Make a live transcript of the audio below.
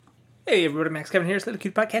Hey everybody, Max Kevin here. It's Little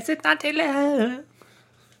Cute Podcast. It's not Taylor.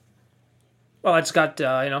 Well, I just got,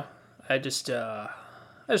 I just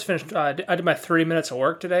finished, I did my 3 minutes of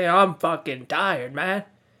work today. I'm fucking tired, man.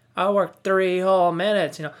 I worked 3 whole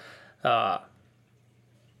minutes, it got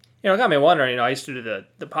me wondering, I used to do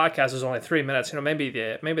the podcast was only 3 minutes, maybe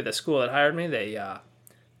the school that hired me, they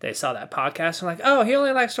saw that podcast and like, oh, he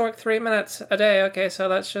only likes to work 3 minutes a day. Okay, so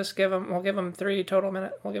let's just we'll give him 3 total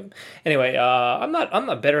minutes. Anyway, I'm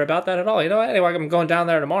not bitter about that at all. Anyway, I'm going down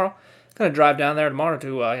there tomorrow. I'm gonna drive down there tomorrow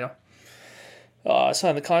to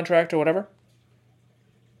sign the contract or whatever.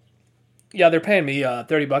 Yeah, they're paying me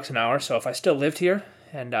 $30 an hour. So if I still lived here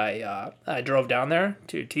and I drove down there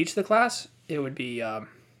to teach the class, it would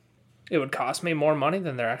cost me more money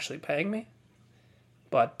than they're actually paying me.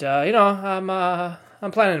 But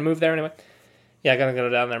I'm planning to move there anyway. Yeah, I'm gonna go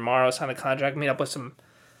down there tomorrow, sign the contract, meet up with some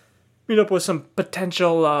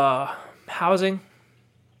potential housing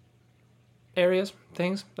areas,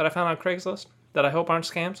 things that I found on Craigslist that I hope aren't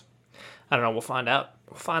scams. I don't know. We'll find out.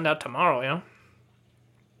 We'll find out tomorrow.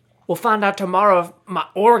 We'll find out tomorrow if my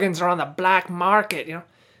organs are on the black market.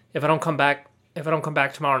 If I don't come back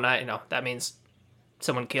tomorrow night, that means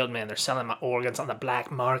someone killed me and they're selling my organs on the black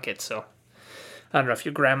market. So I don't know if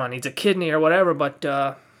your grandma needs a kidney or whatever, but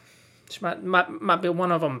she might be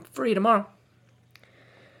one of them free tomorrow.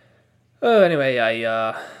 Oh, anyway, I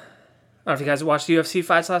don't know if you guys watched the UFC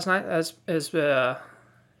fights last night. It's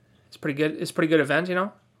pretty good. It's a pretty good event,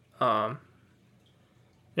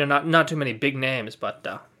 not too many big names, but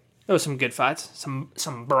there was some good fights,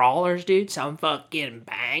 some brawlers, dude, some fucking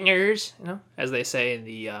bangers, as they say in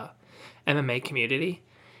the MMA community.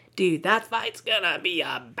 Dude, that fight's gonna be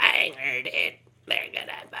a banger, dude. They're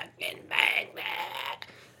gonna fucking bang that.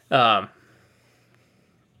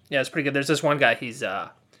 Yeah, it's pretty good. There's this one guy. He's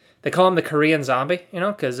they call him the Korean Zombie,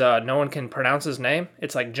 because no one can pronounce his name.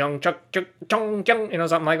 It's like Jung Chuk Chuk Jung Jung,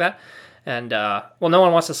 something like that. And no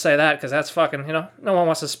one wants to say that because that's fucking, no one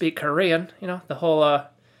wants to speak Korean. The whole.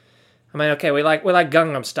 Okay, we like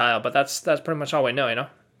Gangnam Style, but that's pretty much all we know.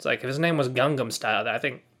 It's like if his name was Gangnam Style, I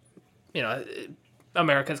think,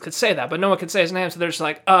 Americans could say that, but no one could say his name, so they're just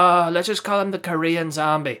like, let's just call him the Korean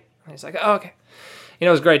Zombie. And he's like, oh, okay.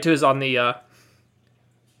 What's great too is on the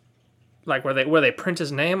where they print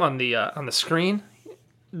his name on the screen.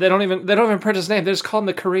 They don't even print his name. They just call him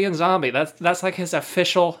the Korean Zombie. That's like his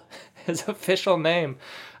official name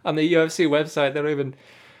on the UFC website. They don't even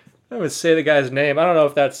say the guy's name. I don't know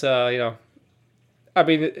if that's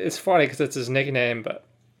it's funny because it's his nickname, but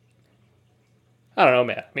I don't know,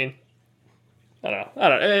 man. I don't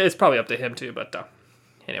know. It's probably up to him too, but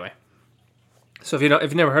anyway. So if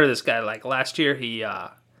you've never heard of this guy, like last year he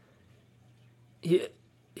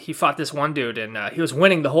fought this one dude and he was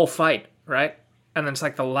winning the whole fight, right? And then it's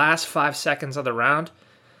like the last 5 seconds of the round,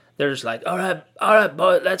 they're just like, all right,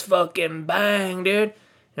 boy, let's fucking bang, dude.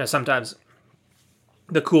 Sometimes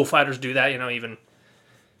the cool fighters do that, even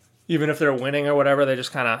if they're winning or whatever, they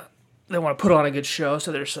just they want to put on a good show,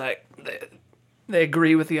 so they're just like they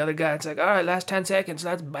agree with the other guy. It's like, all right, last 10 seconds,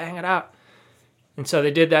 let's bang it out. And so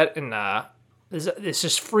they did that, and it's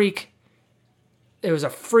just freak. It was a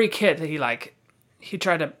freak hit that he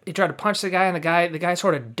tried to punch the guy, and the guy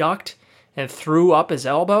sort of ducked and threw up his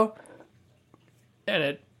elbow, and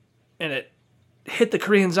it hit the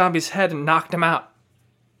Korean Zombie's head and knocked him out.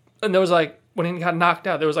 And there was when he got knocked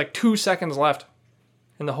out, there was 2 seconds left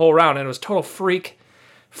in the whole round, and it was total freak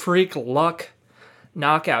luck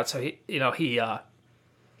knockout. So he didn't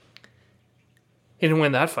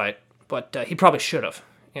win that fight, but he probably should have,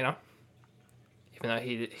 even though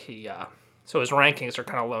he so his rankings are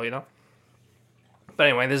kind of low, But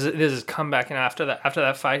anyway, this is his comeback, and after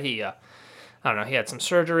that fight, he I don't know, he had some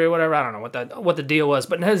surgery or whatever. I don't know what the deal was,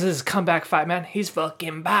 but this is his comeback fight, man. He's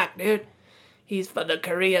fucking back, dude. The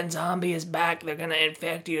Korean Zombie is back. They're gonna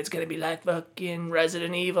infect you. It's gonna be like fucking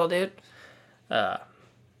Resident Evil, dude. So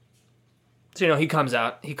he comes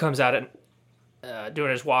out and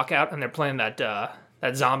doing his walkout, and they're playing that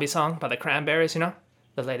zombie song by the Cranberries.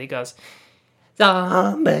 The lady goes,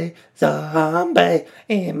 "Zombie, zombie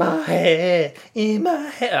in my head, in my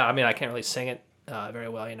head." I can't really sing it very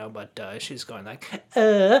well, but she's going like,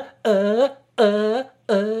 that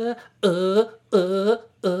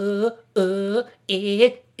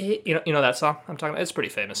song I'm talking about. It's a pretty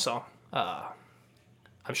famous song.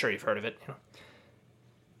 I'm sure you've heard of it,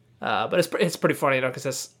 but it's pretty funny, because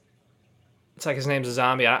it's like his name's a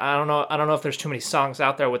zombie. I don't know if there's too many songs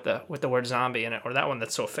out there with the word zombie in it, or that one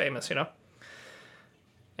that's so famous,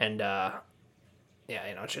 and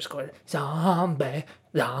it's just going zombie,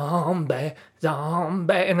 zombie,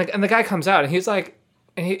 zombie, and the guy comes out and he's like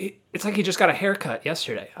and it's like he just got a haircut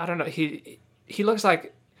yesterday. I don't know. He looks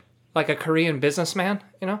like a Korean businessman,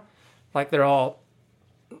 you know, like they're all,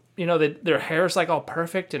 you know, their hair's like all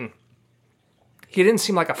perfect, and he didn't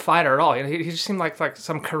seem like a fighter at all. You know, he just seemed like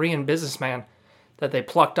some Korean businessman that they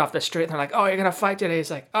plucked off the street. And they're like, "Oh, you're gonna fight today?"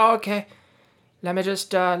 He's like, "Oh, okay. Let me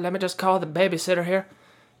just call the babysitter here,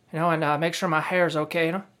 you know, and make sure my hair's okay,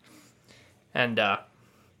 you know." And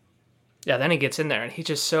yeah, then he gets in there, and he's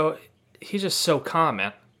just so calm,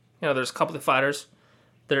 man. You know, there's a couple of fighters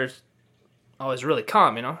that are always really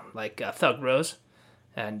calm, you know, like Thug Rose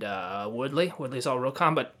and Woodley. Woodley's all real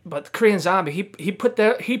calm, but the Korean Zombie, he put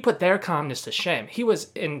their calmness to shame. He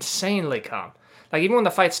was insanely calm. Like, even when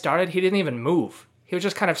the fight started, he didn't even move. He was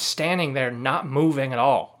just kind of standing there, not moving at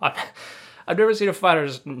all. I've never seen a fighter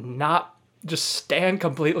just stand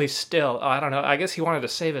completely still. Oh, I don't know. I guess he wanted to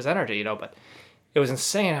save his energy, you know, but it was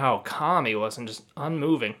insane how calm he was and just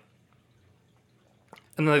unmoving.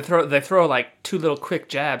 And then they throw like two little quick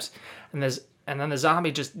jabs, and then the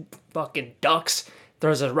Zombie just fucking ducks,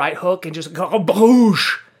 throws a right hook, and just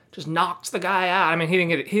boosh, just knocks the guy out. I mean, he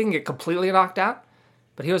didn't get completely knocked out,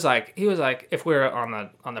 but he was like if we were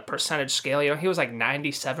on the percentage scale, you know, he was like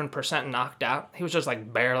 97% knocked out. He was just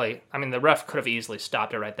like barely. I mean, the ref could have easily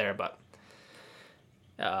stopped it right there, but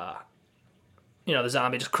you know, the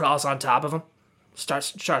Zombie just crawls on top of him,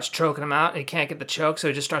 starts choking him out, and he can't get the choke, so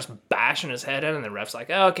he just starts bashing his head in, and the ref's like,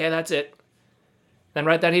 "Oh, okay, that's it." Then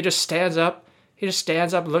right then he just stands up. He just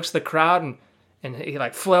stands up, looks at the crowd, and he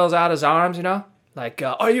like flails out his arms, you know, like,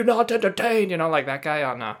 "Are you not entertained?" You know, like that guy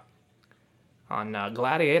on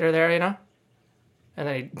Gladiator there, you know. And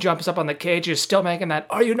then he jumps up on the cage. He's still making that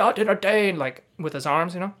 "Are you not entertained?" like with his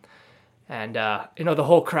arms, you know. And you know, the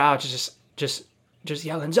whole crowd just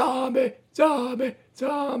yelling "Zombie, Zombie,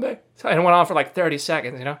 Zombie," and it went on for like 30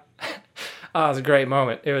 seconds, you know. Oh, it was a great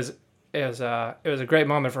moment. It was a great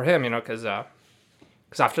moment for him, you know, because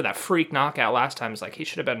after that freak knockout last time, it's like he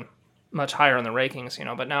should have been much higher in the rankings, you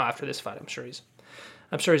know. But now after this fight, I'm sure he's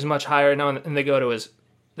much higher, you know. And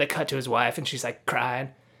they cut to his wife, and she's like crying,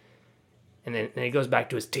 and then he goes back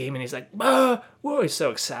to his team, and he's like, "Ah, whoa!" He's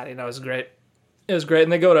so excited. You know, it was great. It was great.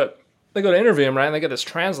 And they go to interview him, right? And they get this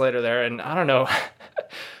translator there, and I don't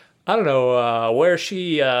know where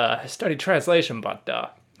she studied translation,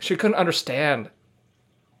 but she couldn't understand.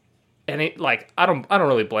 And I don't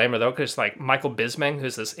really blame her though, because like Michael Bisping,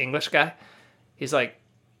 who's this English guy, he's like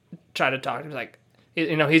trying to talk. He's like,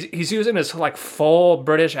 you know, he's using his like full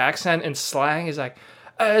British accent and slang. He's like,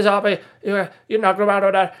 "Hey, Zombie, you're not going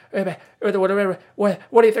about that. What do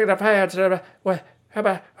you think of the pants?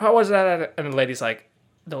 How was that?" And the lady's like,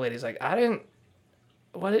 "I didn't.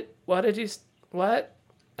 What did you? What?"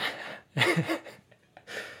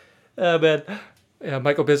 Oh man, yeah.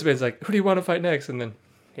 Michael Bisping's like, "Who do you want to fight next?" And then,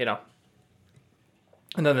 you know,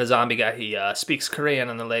 and then the Zombie guy, he speaks Korean,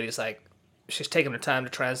 and the lady's like, she's taking her time to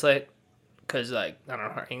translate, because like, I don't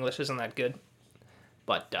know, her English isn't that good,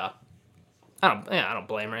 but I don't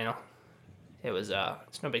blame her, you know. It was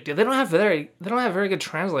it's no big deal. They don't have very good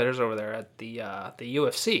translators over there at the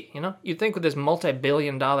UFC, you know. You'd think with this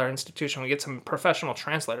multi-billion-dollar institution we get some professional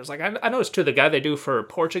translators. Like I noticed too, the guy they do for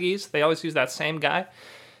Portuguese, they always use that same guy,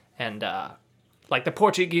 and like the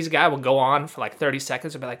Portuguese guy will go on for like 30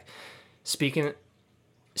 seconds and be like speaking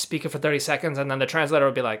for 30 seconds, and then the translator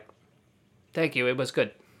would be like, "Thank you, it was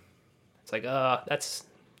good." It's like, that's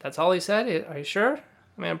all he said? Are you sure?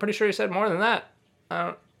 I mean, I'm pretty sure he said more than that.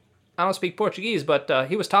 I don't speak Portuguese, but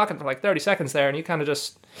he was talking for like 30 seconds there, and you kind of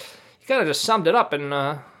just summed it up,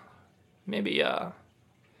 and maybe I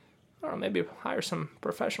don't know, maybe hire some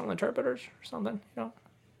professional interpreters or something, you know,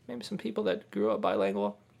 maybe some people that grew up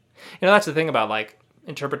bilingual. You know, that's the thing about like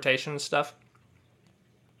interpretation and stuff.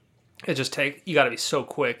 You got to be so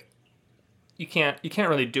quick. You can't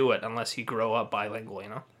really do it unless you grow up bilingual, you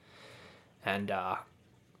know. And yeah,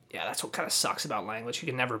 that's what kind of sucks about language. You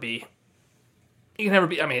can never be. I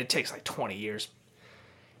mean, it takes like 20 years.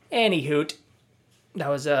 Anywho, that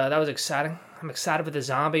was exciting. I'm excited for the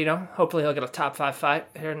Zombie, you know. Hopefully he'll get a top 5 fight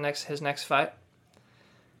here his next fight.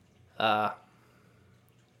 Yeah,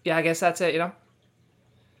 I guess that's it, you know.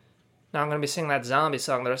 Now I'm gonna be singing that Zombie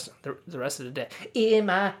song the rest of the day. In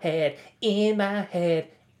my head, in my head,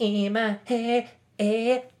 in my head,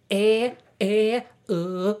 and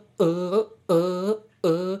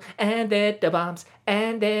the bombs,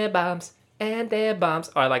 and the bombs, and the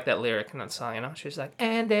bombs. Oh, I like that lyric in that song, you know. She's like,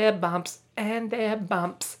 and the bumps, and the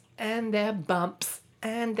bumps, and the bumps,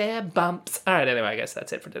 and the bumps. All right, anyway, I guess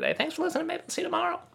that's it for today. Thanks for listening, maybe I'll see you tomorrow.